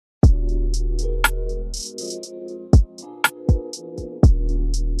What's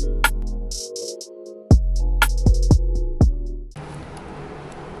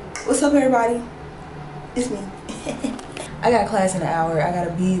up, everybody? It's me. I got class in an hour. I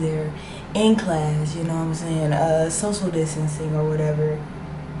gotta be there in class, you know what I'm saying? Social distancing or whatever.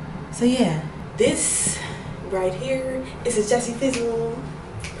 So yeah, this right here is a Jessie Fizzle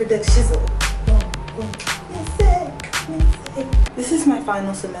production. This is my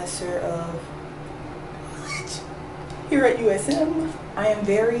final semester of college here at USM. I am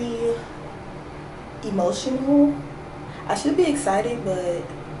very emotional. I should be excited, but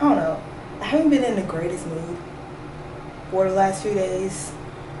I don't know. I haven't been in the greatest mood for the last few days.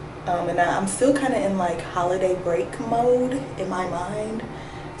 And I'm still kind of in like holiday break mode in my mind.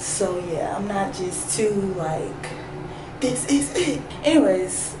 So yeah, I'm not just too like, this is it.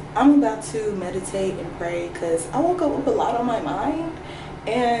 Anyways, I'm about to meditate and pray because I woke up with a lot on my mind.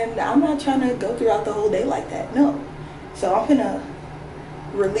 And I'm not trying to go throughout the whole day like that, no. So I'm gonna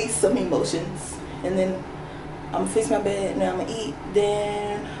release some emotions. And then I'm gonna fix my bed and I'm gonna eat.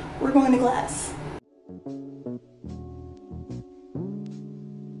 Then we're going to class.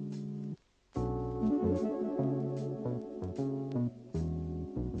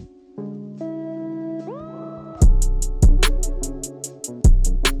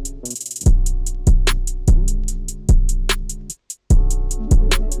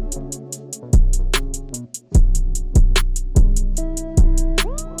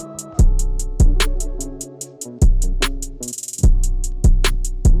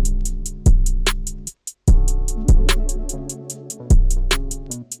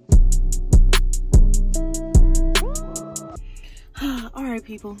 Alright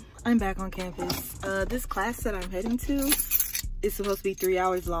people, I'm back on campus. This class that I'm heading to is supposed to be 3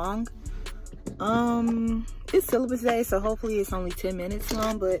 hours long. It's syllabus day, so hopefully it's only 10 minutes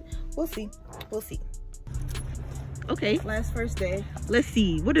long, but we'll see. We'll see. Okay, last first day. Let's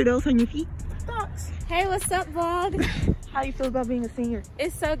see, what are those on your feet? Thoughts? Hey, what's up, vlog? How you feel about being a senior?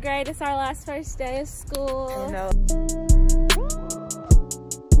 It's so great. It's our last first day of school. I know.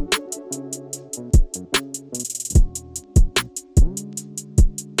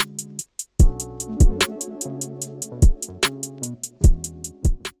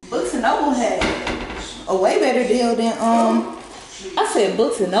 Books and Noble had a way better deal than I said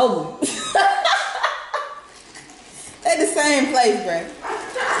Books and Noble. They the same place, bruh.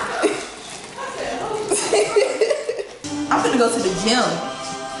 I'm gonna go to the gym.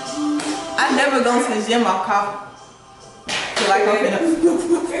 I never go to the gym off coffee. So like I'm finna.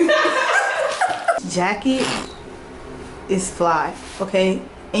 Jacket is fly, okay?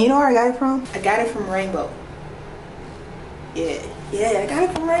 And you know where I got it from? I got it from Rainbow. Yeah, I got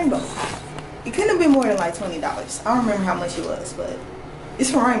it from Rainbow. It couldn't have been more than like $20. I don't remember how much it was, but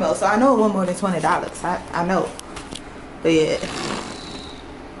it's from Rainbow, so I know it wasn't more than $20. I know. But yeah.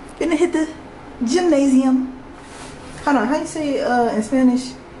 Gonna hit the gymnasium. Hold on, how you say it in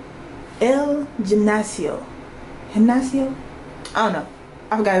Spanish? El gimnasio. Gimnasio? I don't know.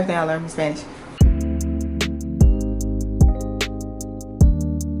 I forgot everything I learned in Spanish.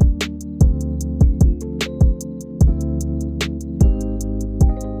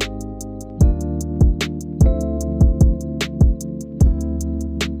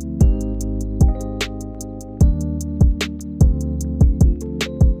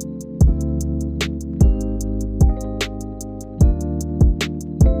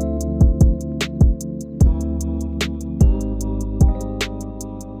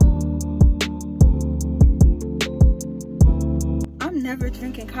 Never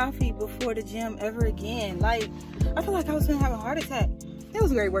drinking coffee before the gym ever again. Like, I feel like I was gonna have a heart attack. It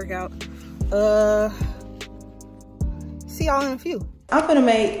was a great workout. See y'all in a few. I'm gonna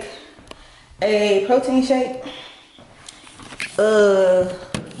make a protein shake.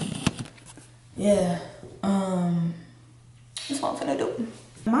 Yeah. That's what I'm gonna do.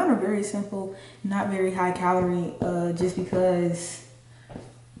 Mine are very simple, not very high calorie, just because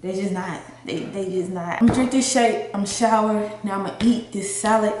they just not. They just not. I'm gonna drink this shake, I'm shower, now I'm gonna eat this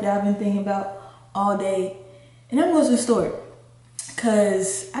salad that I've been thinking about all day. And I'm gonna go to the store.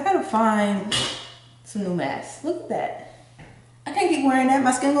 Cause I gotta find some new masks. Look at that. I can't keep wearing that,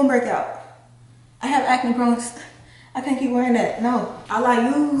 my skin gonna break out. I have acne prone, I can't keep wearing that, no. All I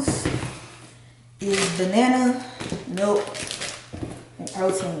use is banana, milk, and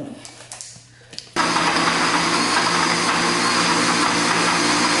protein.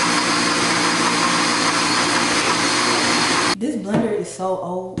 This blender is so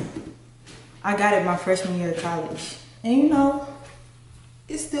old. I got it my freshman year of college. And you know,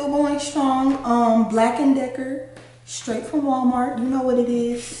 it's still going strong. Black & Decker, straight from Walmart. You know what it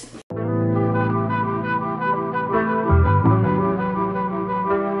is.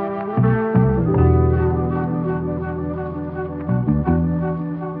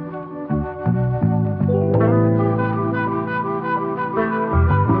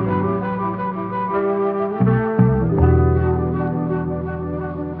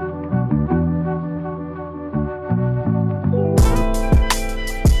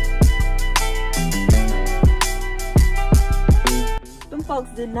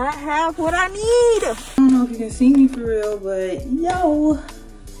 folks did not have what I need. I don't know if you can see me for real, but yo.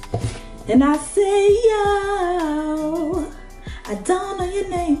 And I say yo. I don't know your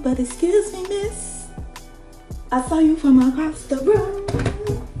name, but excuse me, miss. I saw you from across the room.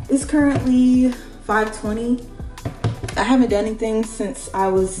 It's currently 5:20. I haven't done anything since I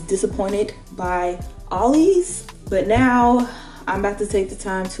was disappointed by Ollie's, but now I'm about to take the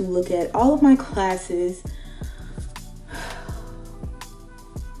time to look at all of my classes.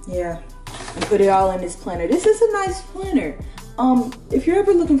 Yeah, and put it all in this planner. This is a nice planner. If you're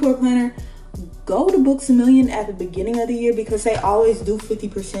ever looking for a planner, go to Books A Million at the beginning of the year because they always do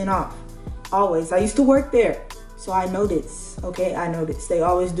 50% off. Always. I used to work there, so I know this. Okay, I know this. They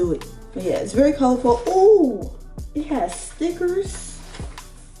always do it. But yeah, it's very colorful. Ooh, it has stickers.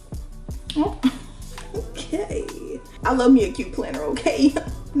 Oh, okay. I love me a cute planner, okay?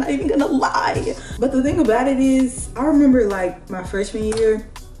 I'm not even gonna lie. But the thing about it is, I remember like my freshman year,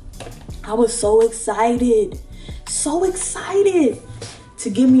 I was so excited to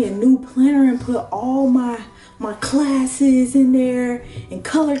get me a new planner and put all my classes in there and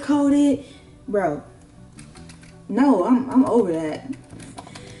color code it. Bro, no, I'm over that.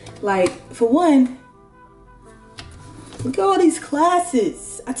 Like, for one, look at all these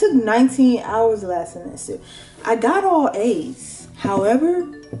classes. I took 19 hours last semester. I got all A's. However,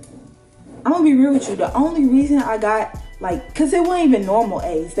 I'm gonna be real with you. The only reason I got cause they weren't even normal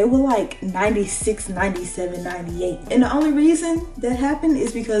A's. They were like 96, 97, 98. And the only reason that happened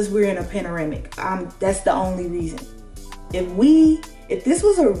is because we're in a panoramic. That's the only reason. If this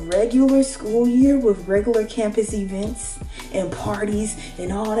was a regular school year with regular campus events and parties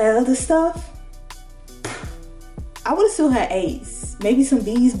and all that other stuff, I would have still had A's. Maybe some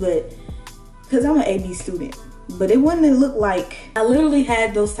B's, but because I'm an AB student. But it wouldn't look like I literally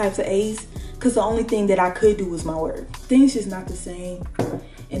had those types of A's because the only thing that I could do was my work. Things just not the same.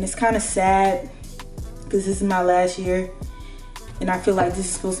 And it's kind of sad because this is my last year. And I feel like this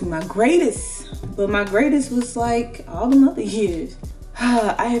is supposed to be my greatest. But my greatest was like all the other years.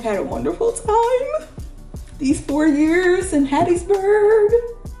 I have had a wonderful time these 4 years in Hattiesburg.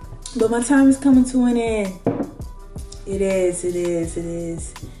 But my time is coming to an end. It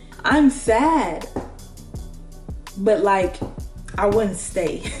is. I'm sad. But like, I wouldn't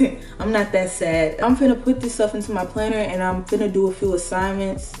stay. I'm not that sad. I'm finna put this stuff into my planner and I'm finna do a few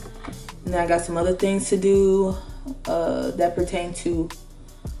assignments. And then I got some other things to do that pertain to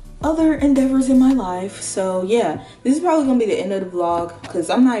other endeavors in my life. So yeah, this is probably gonna be the end of the vlog because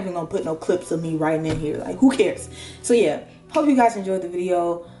I'm not even gonna put no clips of me writing in here. Like, who cares? So yeah, hope you guys enjoyed the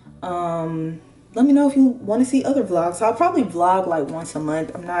video. Let me know if you want to see other vlogs. I'll probably vlog like once a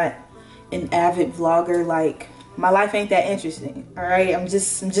month. I'm not an avid vlogger. Like, my life ain't that interesting. All right, I'm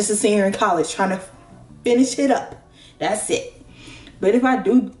just a senior in college trying to finish it up. That's it. But if I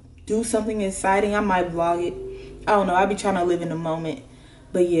do something exciting, I might vlog it. I don't know. I'll be trying to live in the moment.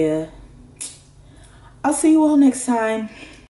 But yeah, I'll see you all next time.